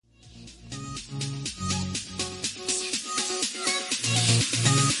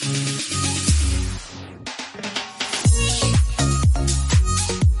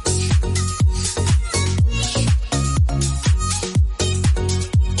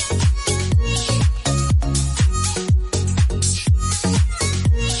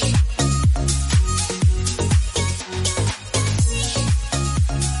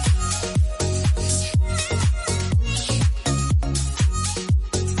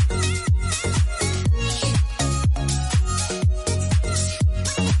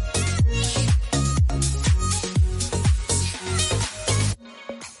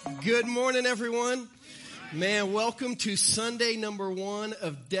morning, everyone. Man, welcome to Sunday number 1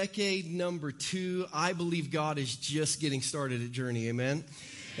 of decade number 2. I believe God is just getting started at Journey, amen?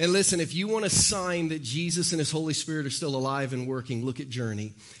 And listen, if you want a sign that Jesus and His Holy Spirit are still alive and working, look at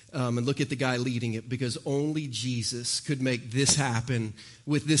Journey and look at the guy leading it, because only Jesus could make this happen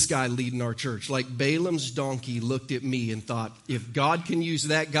with this guy leading our church. Like Balaam's donkey looked at me and thought, if God can use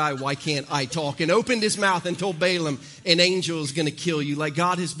that guy, why can't I talk? And opened his mouth and told Balaam, an angel is going to kill you. Like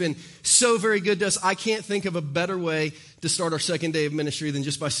God has been so very good to us. I can't think of a better way to start our second day of ministry than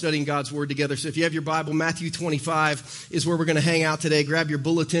just by studying God's Word together. So if you have your Bible, Matthew 25 is where we're going to hang out today. Grab your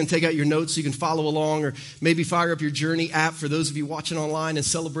bulletin, take out your notes so you can follow along, or maybe fire up your Journey app. For those of you watching online and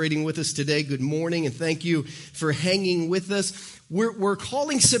celebrating with us today, good morning and thank you for hanging with us. We're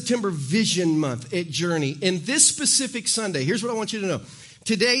calling September Vision Month at Journey. And this specific Sunday, here's what I want you to know.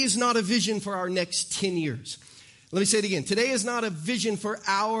 Today is not a vision for our next 10 years. Let me say it again. Today is not a vision for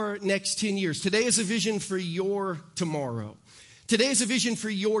our next 10 years. Today is a vision for your tomorrow. Today is a vision for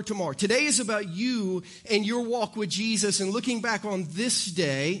your tomorrow. Today is about you and your walk with Jesus and looking back on this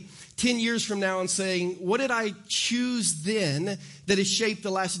day 10 years from now and saying, what did I choose then that has shaped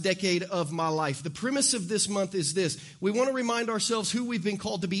the last decade of my life? The premise of this month is this. We want to remind ourselves who we've been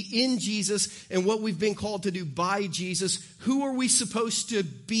called to be in Jesus and what we've been called to do by Jesus. Who are we supposed to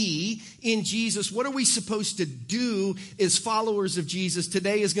be in Jesus? What are we supposed to do as followers of Jesus?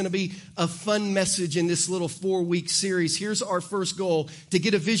 Today is going to be a fun message in this little 4-week series. Here's our first goal: to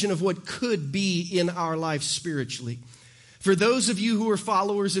get a vision of what could be in our life spiritually. For those of you who are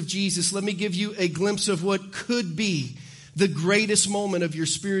followers of Jesus, let me give you a glimpse of what could be the greatest moment of your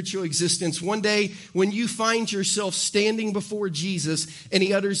spiritual existence. One day when you find yourself standing before Jesus and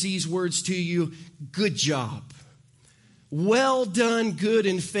He utters these words to you, good job. Well done, good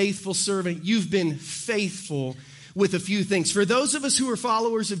and faithful servant. You've been faithful with a few things. For those of us who are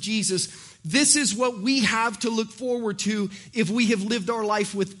followers of Jesus, this is what we have to look forward to if we have lived our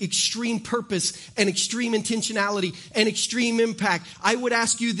life with extreme purpose and extreme intentionality and extreme impact. I would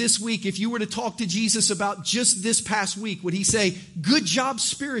ask you this week, if you were to talk to Jesus about just this past week, would He say, good job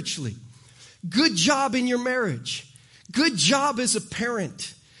spiritually, good job in your marriage, good job as a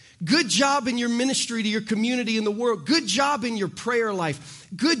parent, good job in your ministry to your community in the world, good job in your prayer life,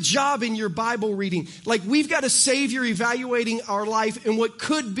 good job in your Bible reading. Like, we've got a Savior evaluating our life, and what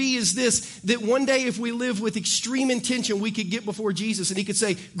could be is this, that one day if we live with extreme intention, we could get before Jesus and He could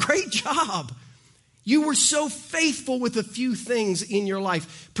say, great job. You were so faithful with a few things in your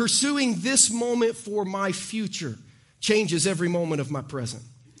life. Pursuing this moment for my future changes every moment of my present.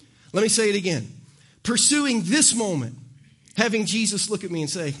 Let me say it again. Pursuing this moment, having Jesus look at me and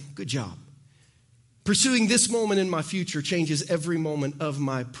say, good job. Pursuing this moment in my future changes every moment of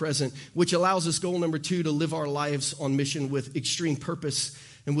my present, which allows us, goal number 2, to live our lives on mission with extreme purpose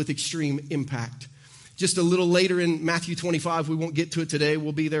and with extreme impact. Just a little later in Matthew 25, we won't get to it today.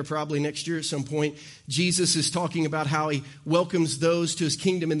 We'll be there probably next year at some point. Jesus is talking about how He welcomes those to His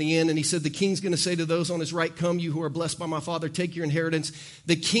kingdom in the end. And He said, the King's going to say to those on His right, come you who are blessed by my Father, take your inheritance,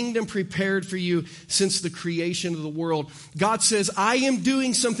 the kingdom prepared for you since the creation of the world. God says, I am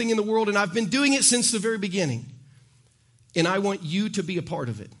doing something in the world, and I've been doing it since the very beginning. And I want you to be a part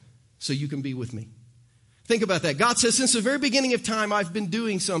of it so you can be with me. Think about that. God says, since the very beginning of time, I've been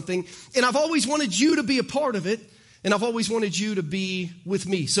doing something, and I've always wanted you to be a part of it, and I've always wanted you to be with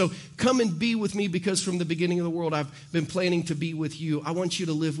me. So come and be with me, because from the beginning of the world, I've been planning to be with you. I want you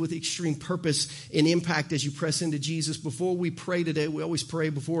to live with extreme purpose and impact as you press into Jesus. Before we pray today, we always pray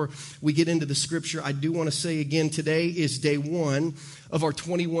before we get into the scripture. I do want to say again, today is day 1 of our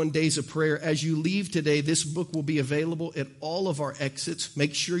 21 days of prayer. As you leave today, this book will be available at all of our exits.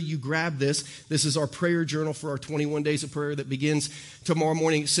 Make sure you grab this. This is our prayer journal for our 21 days of prayer that begins tomorrow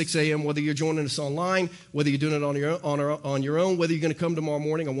morning at 6 a.m. Whether you're joining us online, whether you're doing it on your own, whether you're going to come tomorrow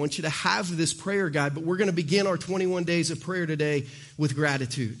morning, I want you to have this prayer guide. But we're going to begin our 21 days of prayer today with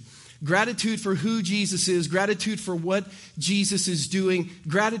gratitude. Gratitude for who Jesus is, gratitude for what Jesus is doing,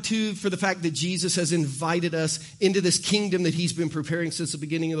 gratitude for the fact that Jesus has invited us into this kingdom that He's been preparing since the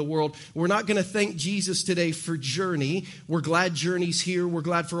beginning of the world. We're not going to thank Jesus today for Journey. We're glad Journey's here. We're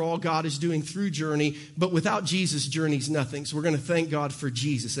glad for all God is doing through Journey. But without Jesus, Journey's nothing. So we're going to thank God for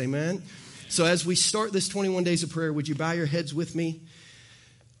Jesus. Amen? So as we start this 21 days of prayer, would you bow your heads with me?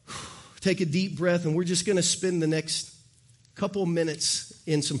 Take a deep breath, and we're just going to spend the next couple minutes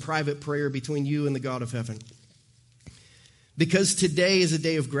in some private prayer between you and the God of heaven. Because today is a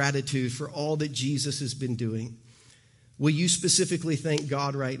day of gratitude for all that Jesus has been doing. Will you specifically thank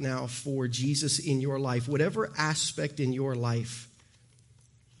God right now for Jesus in your life? Whatever aspect in your life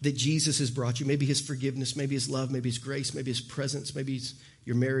that Jesus has brought you. Maybe his forgiveness, maybe his love, maybe his grace, maybe his presence, maybe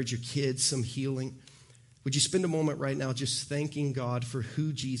your marriage, your kids, some healing. Would you spend a moment right now just thanking God for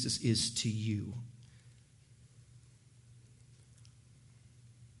who Jesus is to you?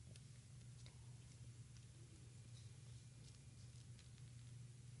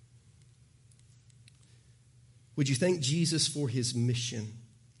 Would you thank Jesus for his mission,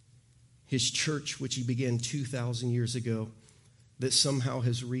 his church, which he began 2,000 years ago, that somehow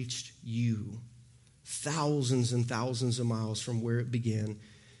has reached you thousands and thousands of miles from where it began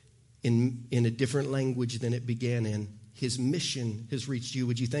in a different language than it began in. His mission has reached you.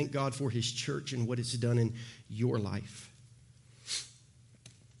 Would you thank God for his church and what it's done in your life?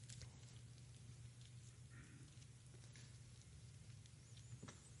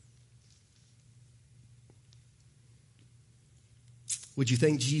 Would you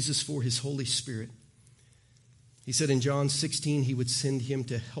thank Jesus for his Holy Spirit? He said in John 16, he would send him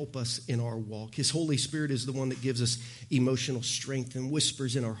to help us in our walk. His Holy Spirit is the one that gives us emotional strength and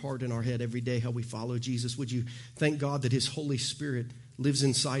whispers in our heart and our head every day how we follow Jesus. Would you thank God that his Holy Spirit lives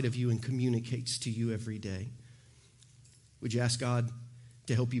inside of you and communicates to you every day? Would you ask God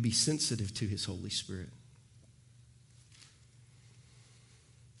to help you be sensitive to his Holy Spirit?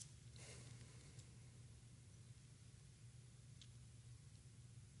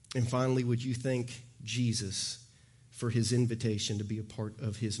 And finally, would you thank Jesus for his invitation to be a part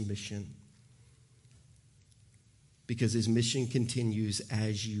of his mission? Because his mission continues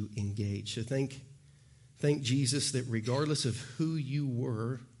as you engage. So thank Jesus that regardless of who you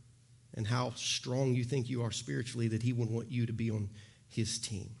were and how strong you think you are spiritually, that he would want you to be on his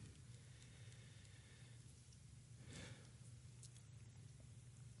team.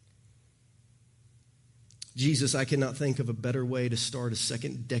 Jesus, I cannot think of a better way to start a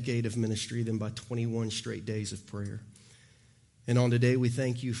second decade of ministry than by 21 straight days of prayer. And on today, we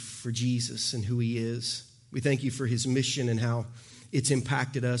thank you for Jesus and who he is. We thank you for his mission and how it's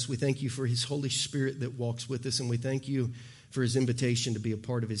impacted us. We thank you for his Holy Spirit that walks with us. And we thank you for his invitation to be a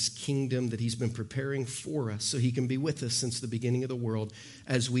part of his kingdom that he's been preparing for us so he can be with us since the beginning of the world.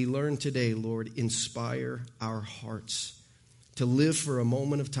 As we learn today, Lord, inspire our hearts to live for a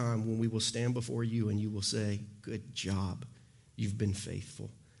moment of time when we will stand before you and you will say, good job, you've been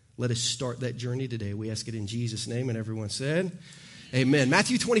faithful. Let us start that journey today. We ask it in Jesus' name, and everyone said, amen.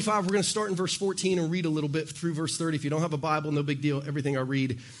 Matthew 25, we're going to start in verse 14 and read a little bit through verse 30. If you don't have a Bible, no big deal. Everything I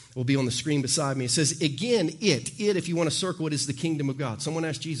read will be on the screen beside me. It says, again, if you want to circle it, is the kingdom of God. Someone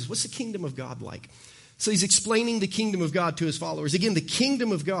asked Jesus, what's the kingdom of God like? So he's explaining the kingdom of God to his followers. Again, the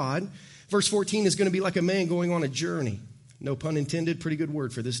kingdom of God, verse 14, is going to be like a man going on a journey. No pun intended. Pretty good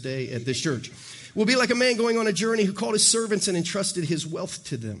word for this day at this church. Will be like a man going on a journey who called his servants and entrusted his wealth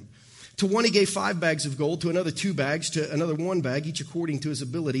to them. To one he gave 5 bags of gold, to another 2 bags, to another 1 bag, each according to his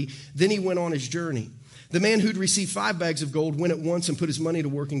ability. Then he went on his journey. The man who'd received 5 bags of gold went at once and put his money to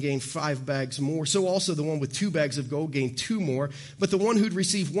work and gained 5 bags more. So also the one with 2 bags of gold gained 2 more. But the one who'd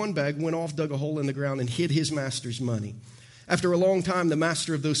received 1 bag went off, dug a hole in the ground, and hid his master's money. After a long time, the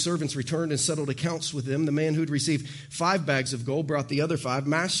master of those servants returned and settled accounts with them. The man who'd received 5 bags of gold brought the other 5.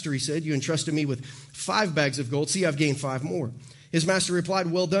 Master, he said, you entrusted me with 5 bags of gold. See, I've gained 5 more. His master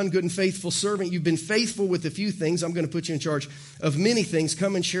replied, well done, good and faithful servant. You've been faithful with a few things. I'm going to put you in charge of many things.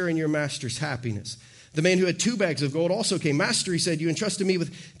 Come and share in your master's happiness. The man who had 2 bags of gold also came. Master, he said, you entrusted me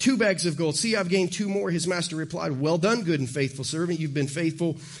with 2 bags of gold. See, I've gained 2 more. His master replied, well done, good and faithful servant. You've been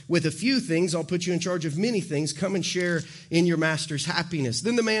faithful with a few things. I'll put you in charge of many things. Come and share in your master's happiness.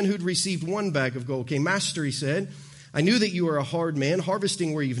 Then the man who'd received 1 bag of gold came. Master, he said, I knew that you are a hard man,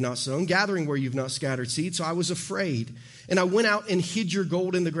 harvesting where you've not sown, gathering where you've not scattered seed. So I was afraid, and I went out and hid your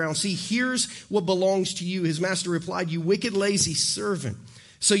gold in the ground. See, here's what belongs to you. His master replied, you wicked, lazy servant.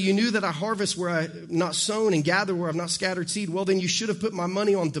 So you knew that I harvest where I have not sown and gather where I have not scattered seed. Well, then you should have put my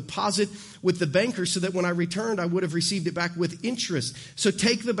money on deposit with the banker so that when I returned, I would have received it back with interest. So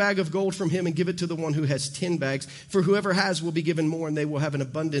take the bag of gold from him and give it to the one who has 10 bags. For whoever has will be given more and they will have an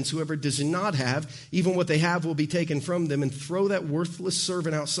abundance. Whoever does not have, even what they have will be taken from them. And throw that worthless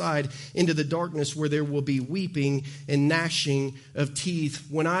servant outside into the darkness where there will be weeping and gnashing of teeth.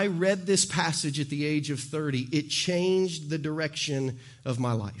 When I read this passage at the age of 30, it changed the direction of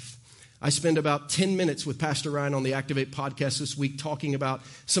my life. I spent about 10 minutes with Pastor Ryan on the Activate podcast this week talking about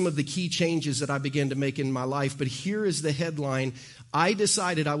some of the key changes that I began to make in my life. But here is the headline. I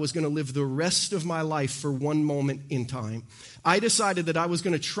decided I was going to live the rest of my life for one moment in time. I decided that I was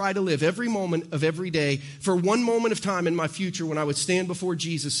going to try to live every moment of every day for one moment of time in my future when I would stand before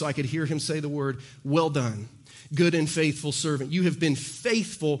Jesus so I could hear him say the word, well done. good and faithful servant. You have been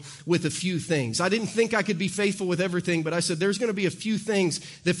faithful with a few things. I didn't think I could be faithful with everything, but I said there's going to be a few things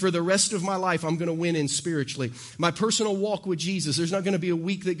that for the rest of my life I'm going to win in spiritually. My personal walk with Jesus, there's not going to be a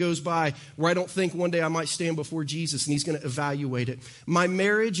week that goes by where I don't think one day I might stand before Jesus and he's going to evaluate it. My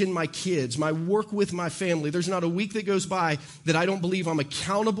marriage and my kids, my work with my family, there's not a week that goes by that I don't believe I'm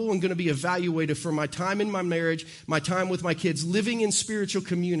accountable and going to be evaluated for my time in my marriage, my time with my kids, living in spiritual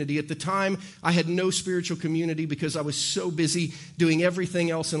community. At the time, I had no spiritual community because I was so busy doing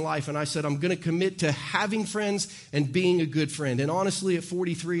everything else in life. And I said, I'm going to commit to having friends and being a good friend. And honestly, at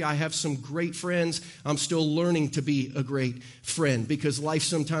 43, I have some great friends. I'm still learning to be a great friend because life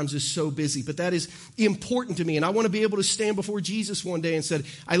sometimes is so busy. But that is important to me. And I want to be able to stand before Jesus one day and said,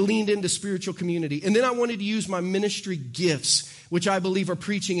 I leaned into spiritual community. And then I wanted to use my ministry gifts, which I believe are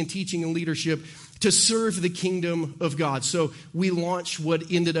preaching and teaching and leadership, to serve the kingdom of God. So we launched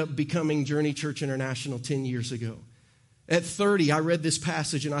what ended up becoming Journey Church International 10 years ago. At 30, I read this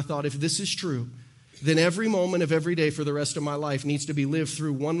passage and I thought, if this is true, then every moment of every day for the rest of my life needs to be lived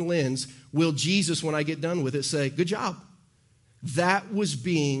through one lens. Will Jesus, when I get done with it, say, good job? That was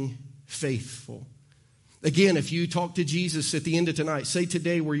being faithful. Again, if you talk to Jesus at the end of tonight, say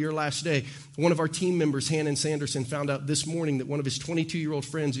today were your last day. One of our team members, Hannon Sanderson, found out this morning that one of his 22-year-old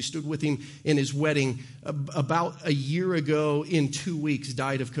friends who stood with him in his wedding about a year ago in 2 weeks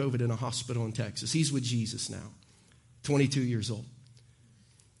died of COVID in a hospital in Texas. He's with Jesus now, 22 years old.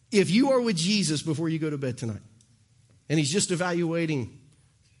 If you are with Jesus before you go to bed tonight, and he's just evaluating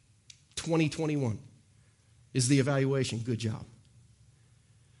 2021, is the evaluation, good job?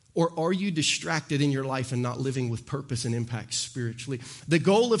 Or are you distracted in your life and not living with purpose and impact spiritually? The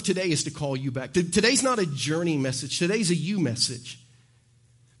goal of today is to call you back. Today's not a journey message. Today's a you message.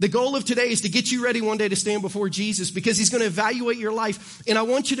 The goal of today is to get you ready one day to stand before Jesus because he's going to evaluate your life. And I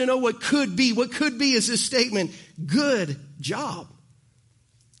want you to know what could be. What could be is this statement, good job.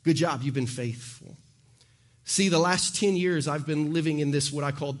 Good job. You've been faithful. See, the last 10 years I've been living in this what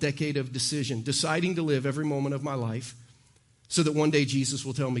I call decade of decision, deciding to live every moment of my life so that one day Jesus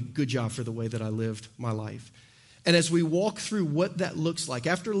will tell me, good job for the way that I lived my life. And as we walk through what that looks like,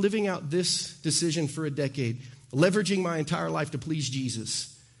 after living out this decision for a decade, leveraging my entire life to please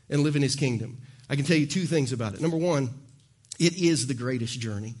Jesus and live in his kingdom, I can tell you two things about it. Number one, it is the greatest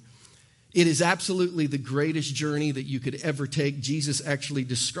journey. It is absolutely the greatest journey that you could ever take. Jesus actually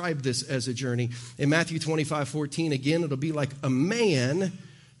described this as a journey. In Matthew 25:14, again, it'll be like a man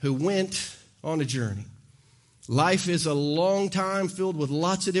who went on a journey. Life is a long time filled with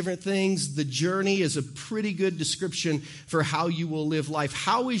lots of different things. The journey is a pretty good description for how you will live life.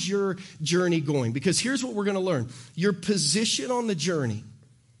 How is your journey going? Because here's what we're going to learn. Your position on the journey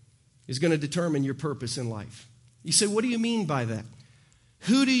is going to determine your purpose in life. You say, what do you mean by that?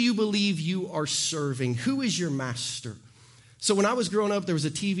 Who do you believe you are serving? Who is your master? So when I was growing up, there was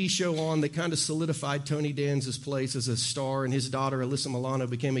a TV show on that kind of solidified Tony Danza's place as a star, and his daughter, Alyssa Milano,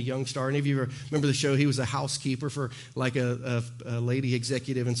 became a young star. Any of you remember the show? He was a housekeeper for like a lady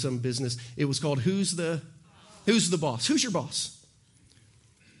executive in some business. It was called Who's the Boss? Who's your boss?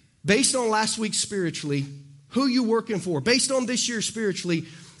 Based on last week spiritually, who you working for? Based on this year spiritually,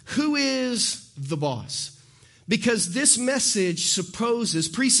 who is the boss? Because this message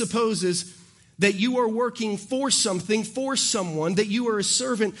presupposes that you are working for something, for someone, that you are a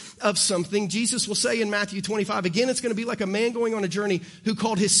servant of something. Jesus will say in Matthew 25, again, it's going to be like a man going on a journey who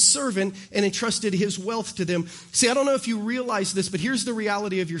called his servant and entrusted his wealth to them. See, I don't know if you realize this, but here's the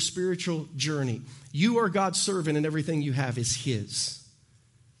reality of your spiritual journey. You are God's servant and everything you have is his.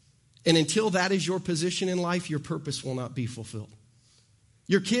 And until that is your position in life, your purpose will not be fulfilled.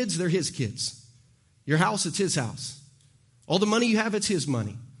 Your kids, they're his kids. Your house, it's his house. All the money you have, it's his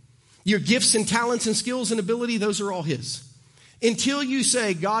money. Your gifts and talents and skills and ability, those are all his. Until you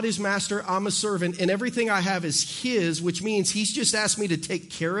say, God is master, I'm a servant, and everything I have is his, which means he's just asked me to take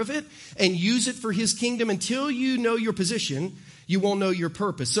care of it and use it for his kingdom. Until you know your position, you won't know your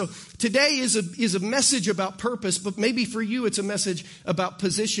purpose. So today is a message about purpose, but maybe for you it's a message about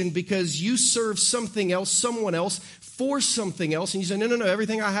position because you serve something else, someone else, for something else, and you say, no,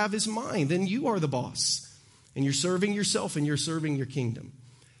 everything I have is mine. Then you are the boss, and you're serving yourself and you're serving your kingdom.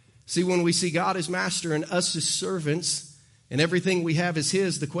 See, when we see God as master and us as servants and everything we have is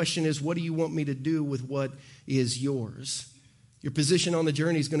his, the question is, what do you want me to do with what is yours? Your position on the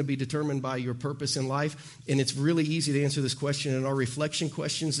journey is going to be determined by your purpose in life, and it's really easy to answer this question in our reflection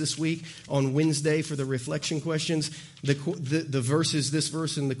questions this week. On Wednesday for the reflection questions, the verse is this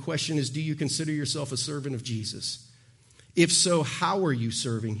verse, and the question is, do you consider yourself a servant of Jesus? If so, how are you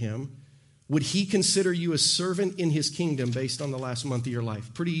serving him? Would he consider you a servant in his kingdom based on the last month of your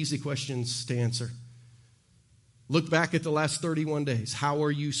life? Pretty easy questions to answer. Look back at the last 31 days. How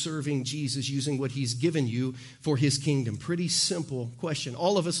are you serving Jesus using what he's given you for his kingdom? Pretty simple question.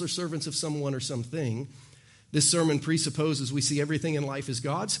 All of us are servants of someone or something. This sermon presupposes we see everything in life as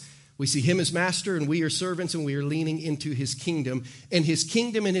God's. We see him as master, and we are servants, and we are leaning into his kingdom. And his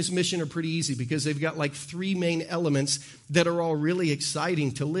kingdom and his mission are pretty easy because they've got like three main elements that are all really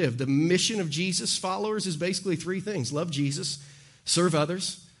exciting to live. The mission of Jesus followers is basically three things. Love Jesus, serve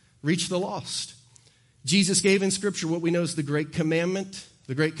others, reach the lost. Jesus gave in Scripture what we know is the great commandment,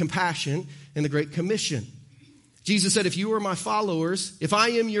 the great compassion, and the great commission. Jesus said, if you are my followers, if I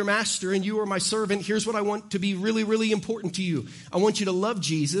am your master and you are my servant, here's what I want to be really, really important to you. I want you to love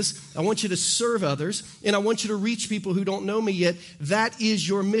Jesus. I want you to serve others. And I want you to reach people who don't know me yet. That is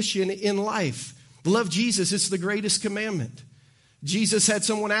your mission in life. Love Jesus. It's the greatest commandment. Jesus had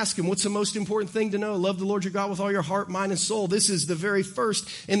someone ask him, what's the most important thing to know? Love the Lord your God with all your heart, mind, and soul. This is the very first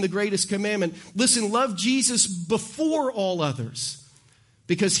and the greatest commandment. Listen, love Jesus before all others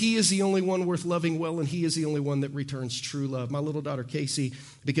because he is the only one worth loving well, and he is the only one that returns true love. My little daughter, Casey,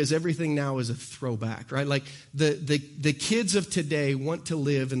 because everything now is a throwback, right? Like the kids of today want to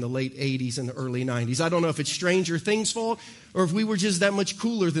live in the late 80s and the early 90s. I don't know if it's Stranger Things' fault or if we were just that much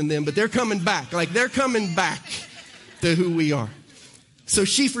cooler than them, but they're coming back. Like they're coming back to who we are. So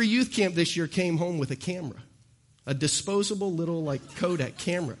she, for youth camp this year, came home with a camera, a disposable little like Kodak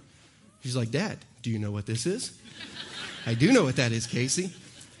camera. She's like, Dad, do you know what this is? I do know what that is, Casey.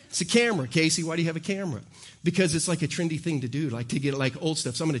 It's a camera. Casey, why do you have a camera? Because it's like a trendy thing to do, like to get like old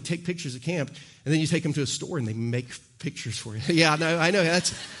stuff. So I'm going to take pictures of camp, and then you take them to a store and they make pictures for you. Yeah, no, I know.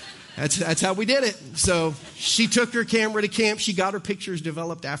 That's how we did it. So she took her camera to camp. She got her pictures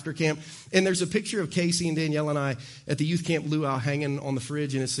developed after camp. And there's a picture of Casey and Danielle and I at the youth camp luau hanging on the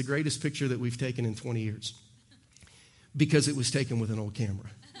fridge. And it's the greatest picture that we've taken in 20 years because it was taken with an old camera.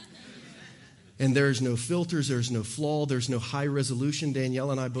 And there's no filters. There's no flaw. There's no high resolution.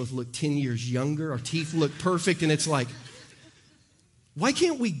 Danielle and I both look 10 years younger. Our teeth look perfect. And it's like, why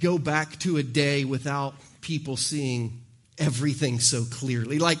can't we go back to a day without people seeing everything so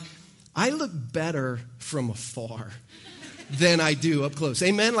clearly? Like, I look better from afar than I do up close.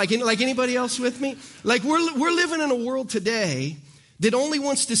 Amen? Like anybody else with me? Like we're living in a world today that only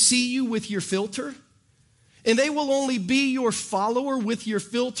wants to see you with your filter, and they will only be your follower with your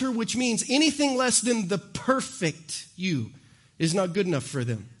filter, which means anything less than the perfect you is not good enough for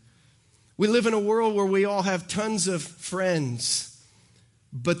them. We live in a world where we all have tons of friends,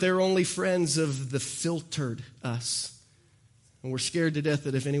 but they're only friends of the filtered us. And we're scared to death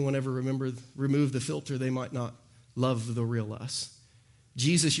that if anyone ever removed the filter, they might not love the real us.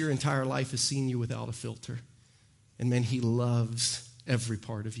 Jesus, your entire life has seen you without a filter. And man, he loves every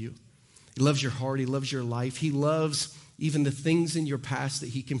part of you. He loves your heart. He loves your life. He loves even the things in your past that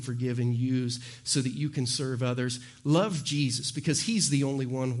he can forgive and use so that you can serve others. Love Jesus because he's the only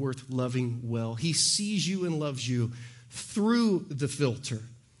one worth loving well. He sees you and loves you through the filter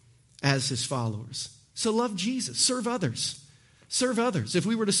as his followers. So love Jesus. Serve others. Serve others. If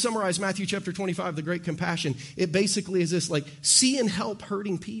we were to summarize Matthew chapter 25, the great compassion, it basically is this, like, see and help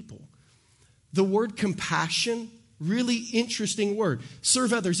hurting people. The word compassion, really interesting word.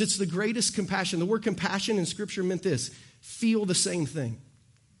 Serve others. It's the greatest compassion. The word compassion in Scripture meant this, feel the same thing.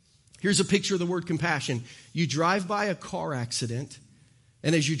 Here's a picture of the word compassion. You drive by a car accident,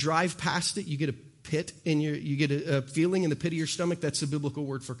 and as you drive past it, you get a pit in you get a feeling in the pit of your stomach. That's the biblical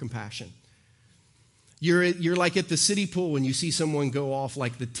word for compassion. You're like at the city pool when you see someone go off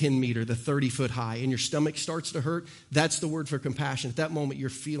like the 10 meter, the 30 foot high, and your stomach starts to hurt. That's the word for compassion. At that moment,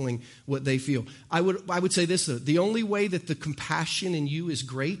 you're feeling what they feel. I would say this, though. The only way that the compassion in you is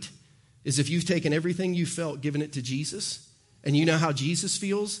great is if you've taken everything you felt, given it to Jesus, and you know how Jesus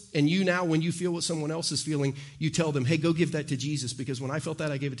feels, and you now, when you feel what someone else is feeling, you tell them, hey, go give that to Jesus, because when I felt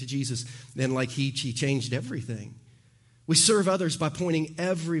that, I gave it to Jesus. Then like he changed everything. We serve others by pointing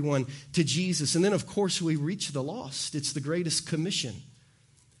everyone to Jesus. And then, of course, we reach the lost. It's the greatest commission.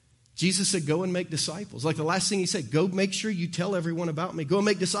 Jesus said, go and make disciples. Like the last thing he said, go make sure you tell everyone about me. Go and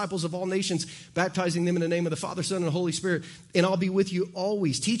make disciples of all nations, baptizing them in the name of the Father, Son, and the Holy Spirit. And I'll be with you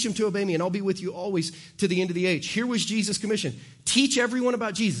always. Teach them to obey me, and I'll be with you always to the end of the age. Here was Jesus' commission. Teach everyone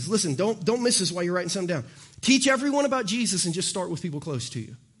about Jesus. Listen, don't miss this while you're writing something down. Teach everyone about Jesus and just start with people close to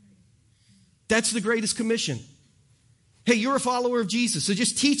you. That's the greatest commission. Hey, you're a follower of Jesus, so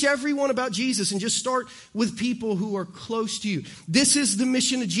just teach everyone about Jesus and just start with people who are close to you. This is the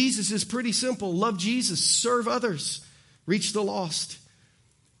mission of Jesus. It's pretty simple. Love Jesus, serve others, reach the lost.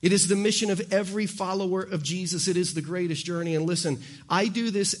 It is the mission of every follower of Jesus. It is the greatest journey. And listen, I do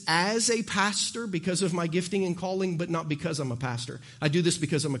this as a pastor because of my gifting and calling, but not because I'm a pastor. I do this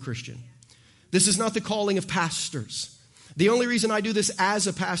because I'm a Christian. This is not the calling of pastors. The only reason I do this as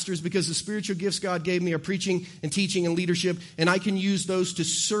a pastor is because the spiritual gifts God gave me are preaching and teaching and leadership, and I can use those to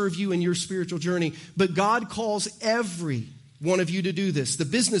serve you in your spiritual journey. But God calls every one of you to do this. The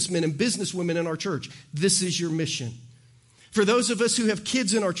businessmen and businesswomen in our church, this is your mission. For those of us who have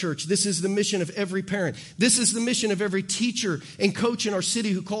kids in our church, this is the mission of every parent. This is the mission of every teacher and coach in our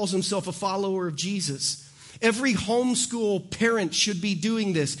city who calls himself a follower of Jesus. Every homeschool parent should be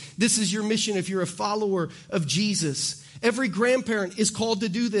doing this. This is your mission if you're a follower of Jesus. Every grandparent is called to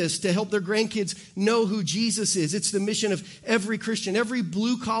do this, to help their grandkids know who Jesus is. It's the mission of every Christian, every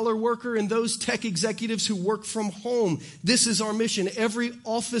blue-collar worker and those tech executives who work from home. This is our mission. Every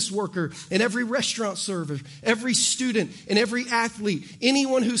office worker and every restaurant server, every student and every athlete,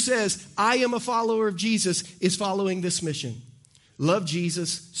 anyone who says, I am a follower of Jesus, is following this mission. Love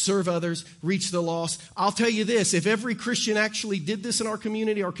Jesus, serve others, reach the lost. I'll tell you this, if every Christian actually did this in our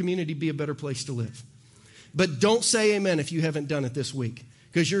community would be a better place to live. But don't say amen if you haven't done it this week,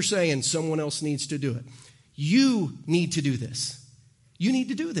 because you're saying someone else needs to do it. You need to do this. You need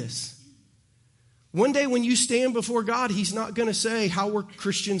to do this. One day when you stand before God, he's not going to say, how were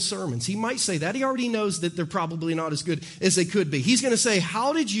Christian sermons? He might say that. He already knows that they're probably not as good as they could be. He's going to say,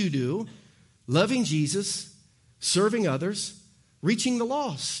 how did you do loving Jesus, serving others, reaching the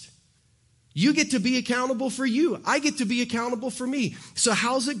lost? You get to be accountable for you. I get to be accountable for me. So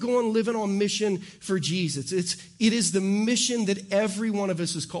how's it going living on mission for Jesus? It is the mission that every one of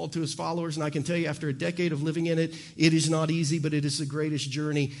us is called to as followers. And I can tell you, after a decade of living in it, it is not easy, but it is the greatest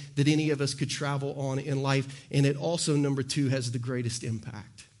journey that any of us could travel on in life. And it also, number two, has the greatest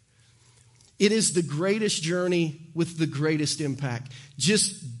impact. It is the greatest journey with the greatest impact.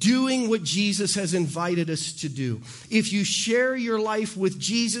 Just doing what Jesus has invited us to do. If you share your life with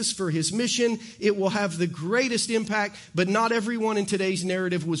Jesus for his mission, it will have the greatest impact, but not everyone in today's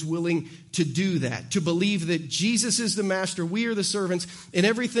narrative was willing to do that, to believe that Jesus is the master, we are the servants, and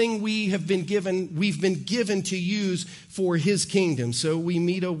everything we've been given to use for his kingdom. So we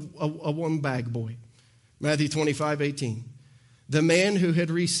meet a one-bag boy. Matthew 25:18. The man who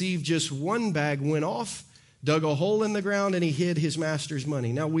had received just one bag went off, dug a hole in the ground, and he hid his master's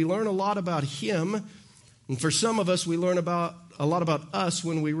money. Now, we learn a lot about him, and for some of us, we learn a lot about us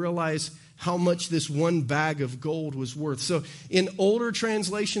when we realize how much this one bag of gold was worth. So in older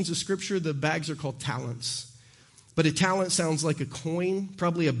translations of Scripture, the bags are called talents. But a talent sounds like a coin.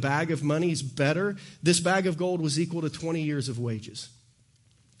 Probably a bag of money is better. This bag of gold was equal to 20 years of wages.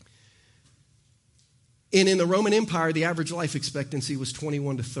 And in the Roman Empire, the average life expectancy was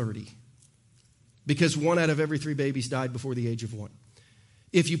 21 to 30 because 1 out of every 3 babies died before the age of 1.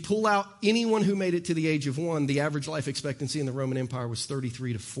 If you pull out anyone who made it to the age of 1, the average life expectancy in the Roman Empire was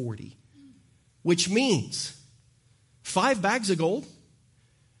 33 to 40, which means 5 bags of gold.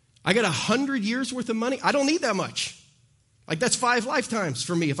 I got 100 years worth of money. I don't need that much. Like, that's 5 lifetimes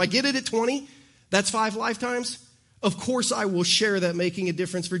for me. If I get it at 20, that's 5 lifetimes. Of course, I will share that, making a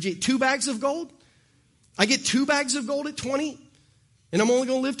difference for Jesus. 2 bags of gold? I get 2 bags of gold at 20, and I'm only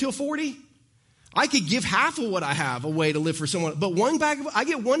going to live till 40. I could give half of what I have away to live for someone. But I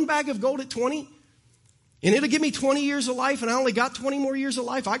get 1 bag of gold at 20, and it'll give me 20 years of life, and I only got 20 more years of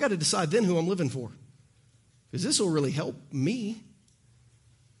life. I got to decide then who I'm living for, because this will really help me.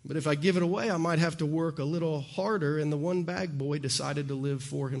 But if I give it away, I might have to work a little harder, and the one bag boy decided to live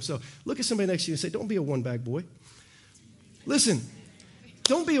for himself. Look at somebody next to you and say, don't be a one bag boy. Listen,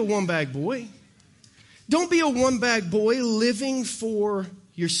 don't be a one bag boy. Don't be a one-bag boy living for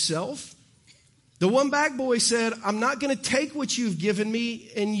yourself. The one-bag boy said, I'm not going to take what you've given me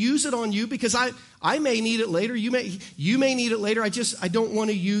and use it on you because I may need it later. You may need it later. I don't want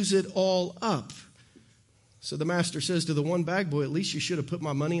to use it all up. So the master says to the one-bag boy, at least you should have put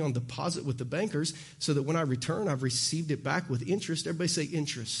my money on deposit with the bankers so that when I return, I've received it back with interest. Everybody say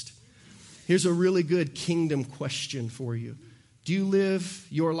interest. Here's a really good kingdom question for you. Do you live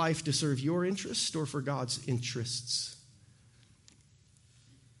your life to serve your interests or for God's interests?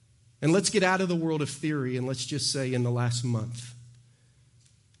 And let's get out of the world of theory and let's just say in the last month,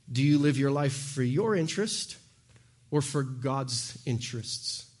 do you live your life for your interest or for God's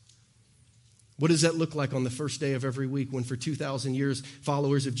interests? What does that look like on the first day of every week when for 2,000 years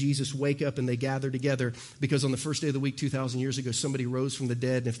followers of Jesus wake up and they gather together because on the first day of the week 2,000 years ago somebody rose from the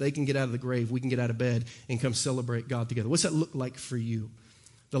dead, and if they can get out of the grave, we can get out of bed and come celebrate God together. What's that look like for you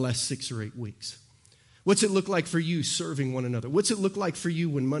the last 6 or 8 weeks? What's it look like for you serving one another? What's it look like for you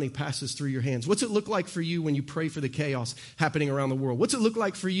when money passes through your hands? What's it look like for you when you pray for the chaos happening around the world? What's it look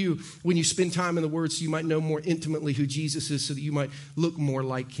like for you when you spend time in the Word so you might know more intimately who Jesus is so that you might look more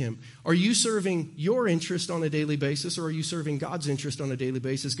like Him? Are you serving your interest on a daily basis, or are you serving God's interest on a daily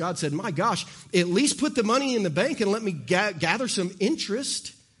basis? God said, my gosh, at least put the money in the bank and let me gather some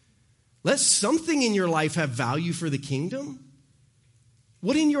interest. Let something in your life have value for the kingdom.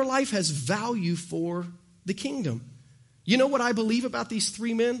 What in your life has value for the kingdom? You know what I believe about these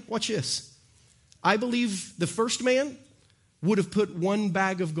three men? Watch this. I believe the first man would have put one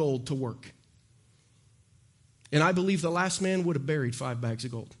bag of gold to work. And I believe the last man would have buried 5 bags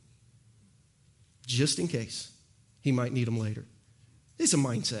of gold. Just in case he might need them later. It's a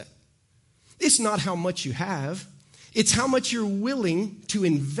mindset. It's not how much you have. It's how much you're willing to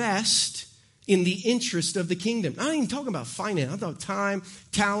invest in the interest of the kingdom. I'm not even talking about finance. I'm talking about time,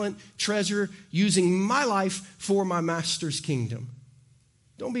 talent, treasure, using my life for my master's kingdom.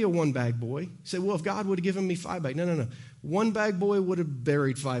 Don't be a one-bag boy. Say, well, if God would have given me 5 bags. No. One-bag boy would have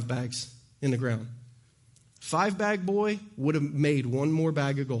buried 5 bags in the ground. 5-bag boy would have made one more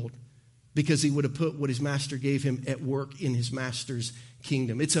bag of gold because he would have put what his master gave him at work in his master's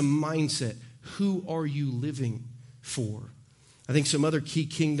kingdom. It's a mindset. Who are you living for? I think some other key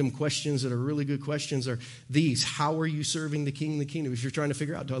kingdom questions that are really good questions are these. How are you serving the king and the kingdom? If you're trying to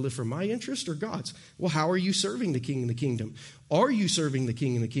figure out, do I live for my interest or God's? Well, how are you serving the king and the kingdom? Are you serving the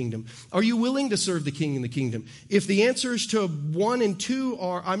king and the kingdom? Are you willing to serve the king and the kingdom? If the answers to 1 and 2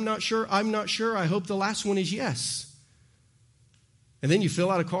 are, I'm not sure, I hope the last one is yes. And then you fill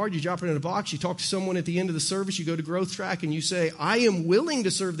out a card, you drop it in a box, you talk to someone at the end of the service, you go to Growth Track and you say, I am willing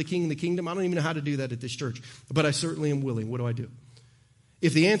to serve the king and the kingdom. I don't even know how to do that at this church, but I certainly am willing. What do I do?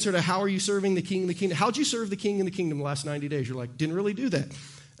 If the answer to how are you serving the king and the kingdom, how'd you serve the king and the kingdom the last 90 days? You're like, didn't really do that.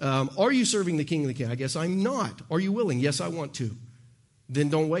 Are you serving the king and the kingdom? I guess I'm not. Are you willing? Yes, I want to. Then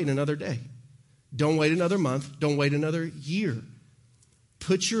don't wait another day. Don't wait another month. Don't wait another year.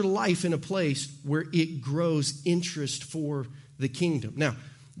 Put your life in a place where it grows interest for the kingdom. Now,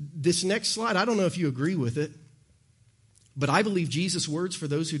 this next slide, I don't know if you agree with it, but I believe Jesus' words for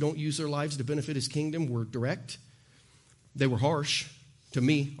those who don't use their lives to benefit his kingdom were direct. They were harsh to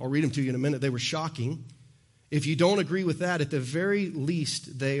me. I'll read them to you in a minute. They were shocking. If you don't agree with that, at the very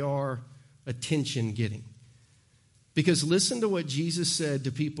least, they are attention-getting. Because listen to what Jesus said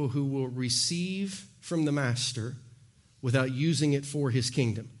to people who will receive from the master without using it for his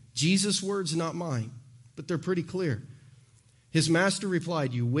kingdom. Jesus' words, not mine, but they're pretty clear. His master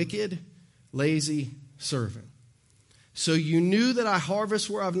replied, you wicked, lazy servant. So you knew that I harvest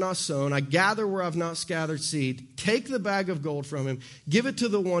where I've not sown, I gather where I've not gathered seed. Take the bag of gold from him, give it to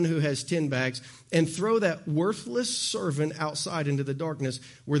the one who has 10 bags, and throw that worthless servant outside into the darkness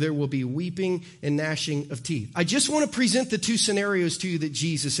where there will be weeping and gnashing of teeth. I just want to present the two scenarios to you that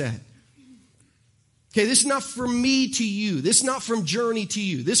Jesus had. Okay, this is not from me to you. This is not from Journey to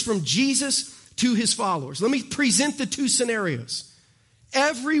you. This is from Jesus to his followers. Let me present the two scenarios.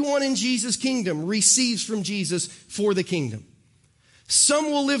 Everyone in Jesus' kingdom receives from Jesus for the kingdom. Some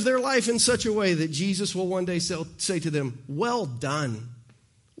will live their life in such a way that Jesus will one day say to them, well done.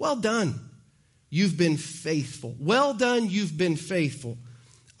 Well done. You've been faithful. Well done. You've been faithful.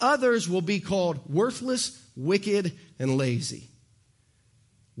 Others will be called worthless, wicked, and lazy.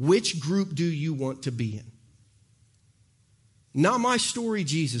 Which group do you want to be in? Not my story,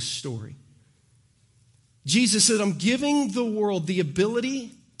 Jesus' story. Jesus said, I'm giving the world the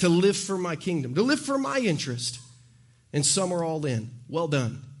ability to live for my kingdom, to live for my interest. And some are all in. Well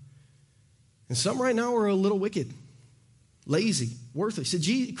done. And some right now are a little wicked, lazy, worthless.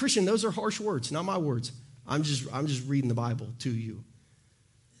 He said, Christian, those are harsh words, not my words. I'm just reading the Bible to you.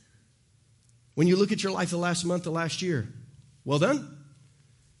 When you look at your life the last month, the last year, well done.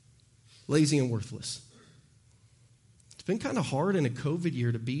 Lazy and worthless. It's been kind of hard in a COVID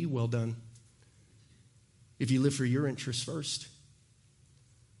year to be well done if you live for your interests first.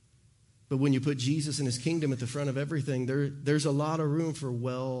 But when you put Jesus and his kingdom at the front of everything, there's a lot of room for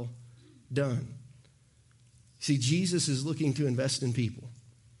well done. See, Jesus is looking to invest in people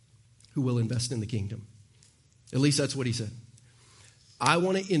who will invest in the kingdom. At least that's what he said. I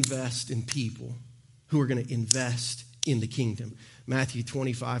want to invest in people who are going to invest in the kingdom. Matthew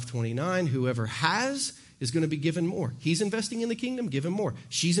 25:29, whoever has is going to be given more. He's investing in the kingdom, give him more.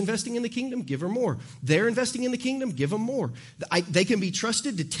 She's investing in the kingdom, give her more. They're investing in the kingdom, give them more. They can be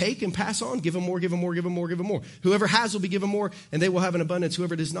trusted to take and pass on, give them more, give them more, give them more, give them more. Whoever has will be given more, and they will have an abundance.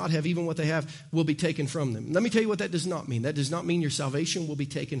 Whoever does not have, even what they have, will be taken from them. Let me tell you what that does not mean. That does not mean your salvation will be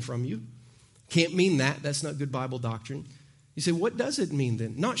taken from you. Can't mean that. That's not good Bible doctrine. You say, what does it mean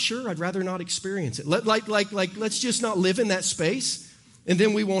then? Not sure. I'd rather not experience it. Let's just not live in that space, and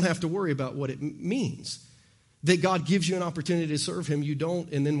then we won't have to worry about what it means. That God gives you an opportunity to serve him, you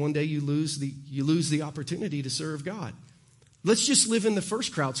don't, and then one day you lose the opportunity to serve God. Let's just live in the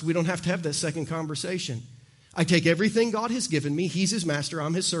first crowd so we don't have to have that second conversation. I take everything God has given me. He's his master.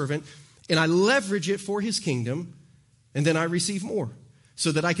 I'm his servant. And I leverage it for his kingdom. And then I receive more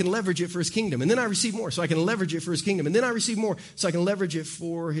so that I can leverage it for his kingdom. And then I receive more so I can leverage it for his kingdom. And then I receive more so I can leverage it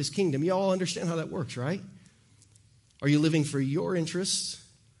for his kingdom. You all understand how that works, right? Are you living for your interests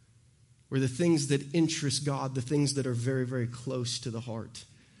or the things that interest God, the things that are very, very close to the heart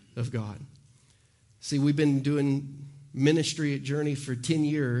of God? See, we've been doing ministry at Journey for 10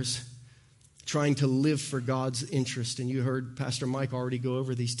 years, trying to live for God's interest. And you heard Pastor Mike already go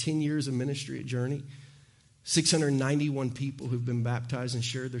over these 10 years of ministry at Journey. 691 people who've been baptized and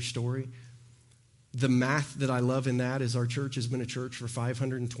shared their story. The math that I love in that is our church has been a church for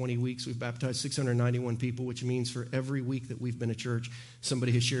 520 weeks. We've baptized 691 people, which means for every week that we've been a church,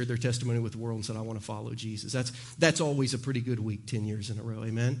 somebody has shared their testimony with the world and said, I want to follow Jesus. That's always a pretty good week, 10 years in a row.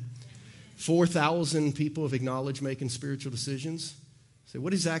 Amen? 4,000 people have acknowledged making spiritual decisions. Say,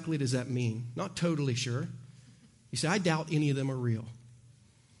 what exactly does that mean? Not totally sure. You say, I doubt any of them are real.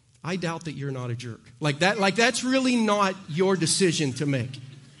 I doubt that you're not a jerk. Like that's really not your decision to make.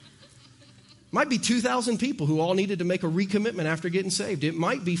 Might be 2,000 people who all needed to make a recommitment after getting saved. It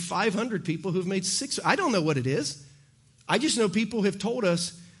might be 500 people who've made 6. I don't know what it is. I just know people have told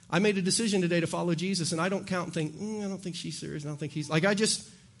us, I made a decision today to follow Jesus, and I don't count and think, I don't think she's serious. I don't think he's like,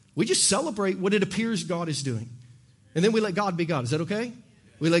 we just celebrate what it appears God is doing. And then we let God be God. Is that okay?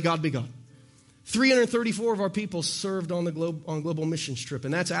 We let God be God. 334 of our people served on the global missions trip,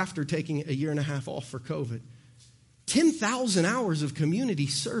 and that's after taking a year and a half off for COVID. 10,000 hours of community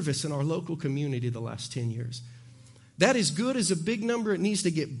service in our local community the last 10 years. That is good as a big number. It needs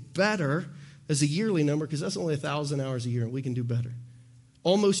to get better as a yearly number because that's only 1,000 hours a year, and we can do better.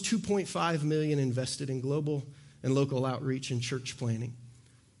 Almost $2.5 million invested in global and local outreach and church planning.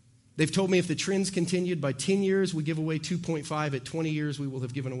 They've told me if the trends continued by 10 years, we give away 2.5. At 20 years, we will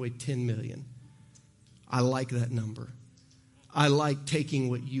have given away 10 million. I like that number. I like taking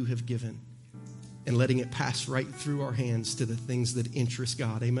what you have given and letting it pass right through our hands to the things that interest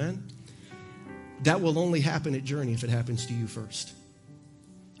God. Amen? That will only happen at Journey if it happens to you first.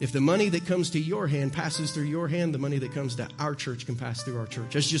 If the money that comes to your hand passes through your hand, the money that comes to our church can pass through our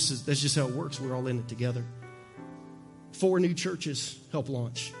church. That's just how it works. We're all in it together. 4 new churches help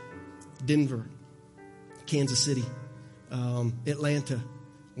launch. Denver, Kansas City, Atlanta,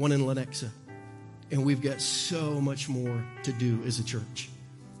 one in Lenexa. And we've got so much more to do as a church.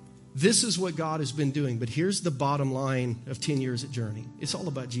 This is what God has been doing. But here's the bottom line of 10 years at Journey. It's all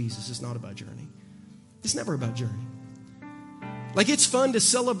about Jesus. It's not about Journey. It's never about Journey. Like, it's fun to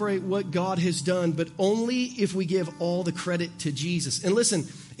celebrate what God has done, but only if we give all the credit to Jesus. And listen,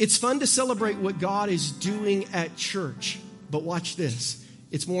 it's fun to celebrate what God is doing at church. But watch this.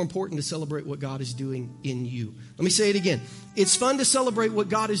 It's more important to celebrate what God is doing in you. Let me say it again. It's fun to celebrate what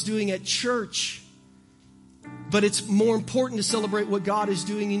God is doing at church, but it's more important to celebrate what God is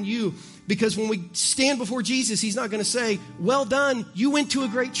doing in you. Because when we stand before Jesus, he's not going to say, well done, you went to a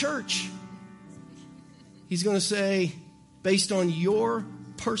great church. He's going to say, based on your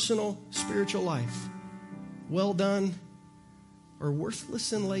personal spiritual life, well done, or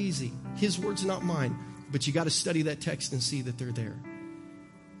worthless and lazy. His words, not mine. But you got to study that text and see that they're there.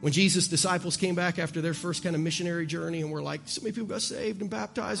 When Jesus' disciples came back after their first kind of missionary journey and were like, so many people got saved and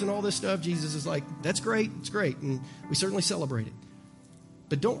baptized and all this stuff, Jesus is like, that's great, it's great, and we certainly celebrate it.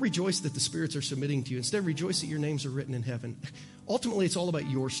 But don't rejoice that the spirits are submitting to you. Instead, rejoice that your names are written in heaven. Ultimately, it's all about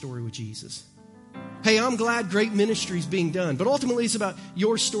your story with Jesus. Hey, I'm glad great ministry is being done, but ultimately it's about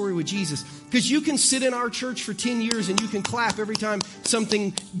your story with Jesus. Because you can sit in our church for 10 years and you can clap every time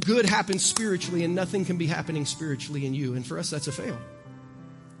something good happens spiritually, and nothing can be happening spiritually in you. And for us, that's a fail.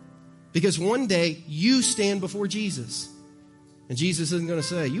 Because one day you stand before Jesus, and Jesus isn't going to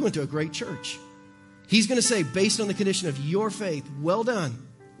say, you went to a great church. He's going to say, based on the condition of your faith, well done,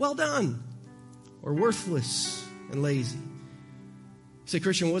 or worthless and lazy. Say,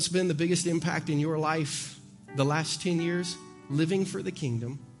 Christian, what's been the biggest impact in your life the last 10 years? Living for the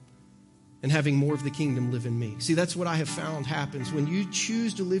kingdom and having more of the kingdom live in me. See, that's what I have found happens. When you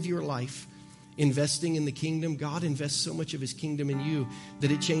choose to live your life investing in the kingdom, God invests so much of his kingdom in you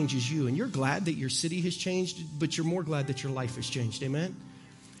that it changes you. And you're glad that your city has changed, but you're more glad that your life has changed. Amen?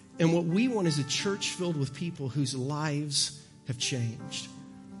 And what we want is a church filled with people whose lives have changed.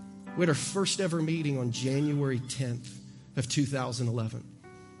 We had our first ever meeting on January 10th of 2011.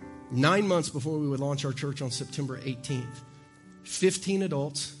 9 months before we would launch our church on September 18th. 15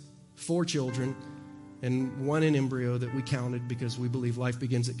 adults, 4 children, and 1 in embryo that we counted because we believe life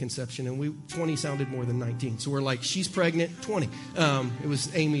begins at conception. And 20 sounded more than 19. So we're like, she's pregnant, 20. It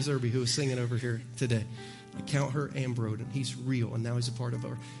was Amy Zerby who was singing over here today. I count her and Broden. He's real, and now he's a part of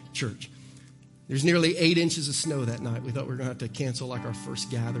our church. There's nearly 8 inches of snow that night. We thought we were going to have to cancel like our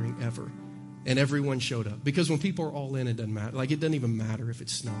first gathering ever. And everyone showed up. Because when people are all in, it doesn't matter. Like, it doesn't even matter if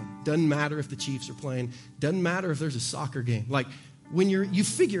it's snowing. Doesn't matter if the Chiefs are playing. Doesn't matter if there's a soccer game. Like, when you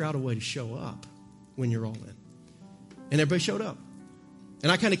figure out a way to show up when you're all in. And everybody showed up.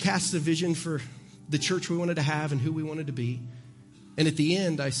 And I kind of cast a vision for the church we wanted to have and who we wanted to be. And at the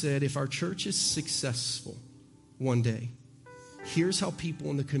end, I said, if our church is successful one day, here's how people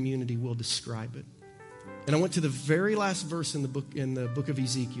in the community will describe it. And I went to the very last verse in the book of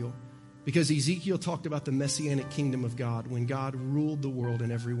Ezekiel, because Ezekiel talked about the messianic kingdom of God when God ruled the world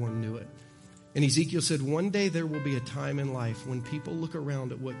and everyone knew it. And Ezekiel said, one day there will be a time in life when people look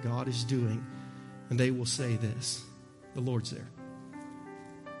around at what God is doing and they will say this, the Lord's there.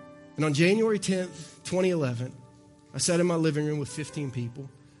 And on January 10th, 2011, I sat in my living room with 15 people.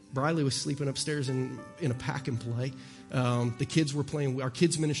 Briley was sleeping upstairs in a pack and play. The kids were playing. Our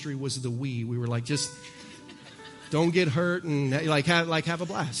kids ministry was the Wii. We were like, just don't get hurt and have a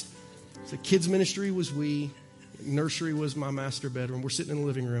blast. So kids ministry was Wii. Nursery was my master bedroom. We're sitting in the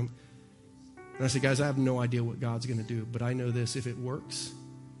living room. And I said, guys, I have no idea what God's going to do, but I know this. If it works,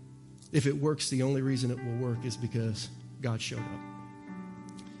 the only reason it will work is because God showed up.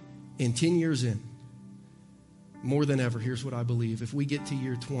 And 10 years in, more than ever, here's what I believe. If we get to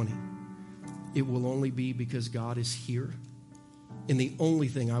year 20, it will only be because God is here. And the only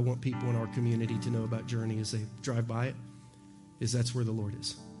thing I want people in our community to know about Journey as they drive by it is that's where the Lord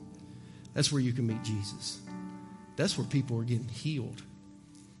is. That's where you can meet Jesus. That's where people are getting healed.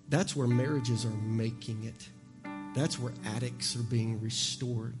 That's where marriages are making it. That's where addicts are being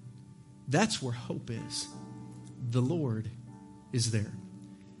restored. That's where hope is. The Lord is there.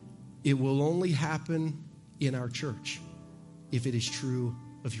 It will only happen in our church if it is true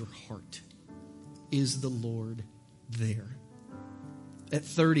of your heart. Is the Lord there? At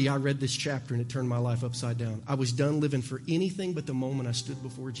 30, I read this chapter and it turned my life upside down. I was done living for anything but the moment I stood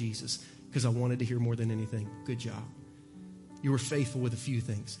before Jesus because I wanted to hear more than anything. Good job. You were faithful with a few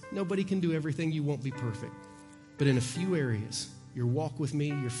things. Nobody can do everything. You won't be perfect. But in a few areas, your walk with me,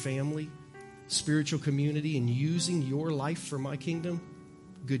 your family, spiritual community, and using your life for my kingdom,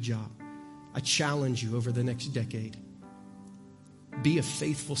 good job. I challenge you over the next decade. Be a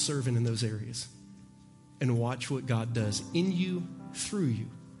faithful servant in those areas and watch what God does in you, through you,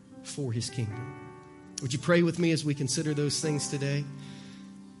 for his kingdom. Would you pray with me as we consider those things today?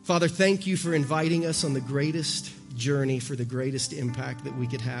 Father, thank you for inviting us on the greatest journey for the greatest impact that we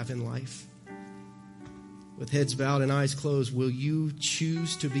could have in life. With heads bowed and eyes closed, will you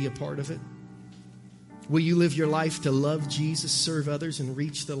choose to be a part of it? Will you live your life to love Jesus, serve others, and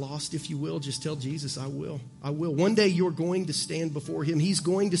reach the lost? If you will, just tell Jesus, I will. I will. One day you're going to stand before him. He's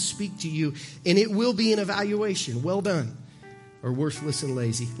going to speak to you, and it will be an evaluation. Well done, or worthless and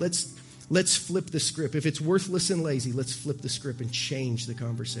lazy. Let's flip the script. If it's worthless and lazy, let's flip the script and change the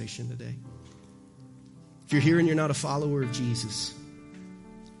conversation today. If you're here and you're not a follower of Jesus,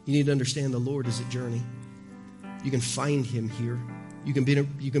 you need to understand the Lord is a journey. You can find him here. You can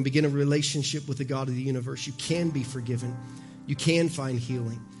begin a relationship with the God of the universe. You can be forgiven. You can find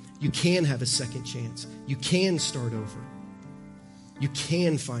healing. You can have a second chance. You can start over. You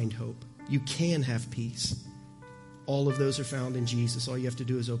can find hope. You can have peace. All of those are found in Jesus. All you have to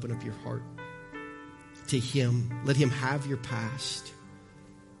do is open up your heart to him. Let him have your past.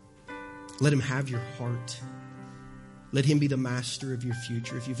 Let him have your heart. Let him be the master of your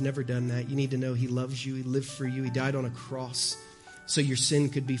future. If you've never done that, you need to know he loves you. He lived for you. He died on a cross so your sin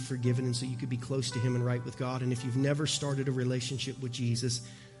could be forgiven and so you could be close to him and right with God. And if you've never started a relationship with Jesus,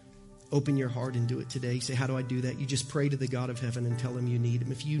 open your heart and do it today. Say, how do I do that? You just pray to the God of heaven and tell him you need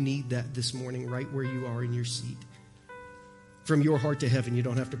him. If you need that this morning, right where you are in your seat, from your heart to heaven, you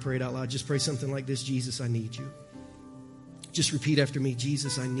don't have to pray it out loud. Just pray something like this: Jesus, I need you. Just repeat after me: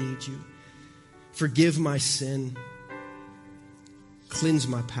 Jesus, I need you. Forgive my sin. Cleanse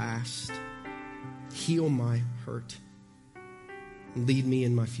my past. Heal my hurt. And lead me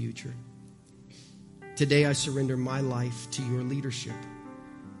in my future. Today I surrender my life to your leadership.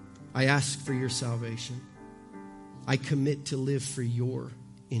 I ask for your salvation. I commit to live for your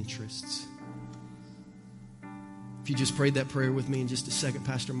interests. If you just prayed that prayer with me in just a second,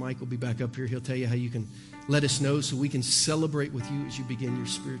 Pastor Mike will be back up here. He'll tell you how you can let us know so we can celebrate with you as you begin your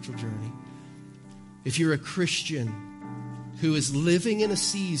spiritual journey. If you're a Christian who is living in a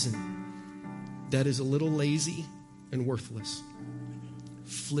season that is a little lazy and worthless.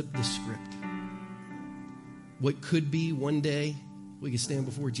 Flip the script. What could be one day, we could stand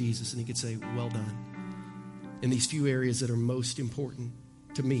before Jesus and he could say, well done. In these few areas that are most important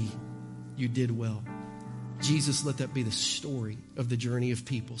to me, you did well. Jesus, let that be the story of the journey of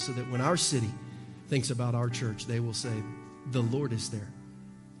people so that when our city thinks about our church, they will say, the Lord is there.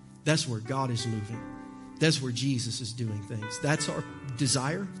 That's where God is moving. That's where Jesus is doing things. That's our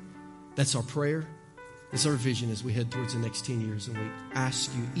desire. That's our prayer. That's our vision as we head towards the next 10 years. And we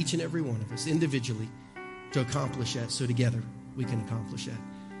ask you, each and every one of us, individually, to accomplish that so together we can accomplish that.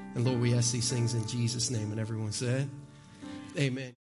 And Lord, we ask these things in Jesus' name. And everyone said, amen.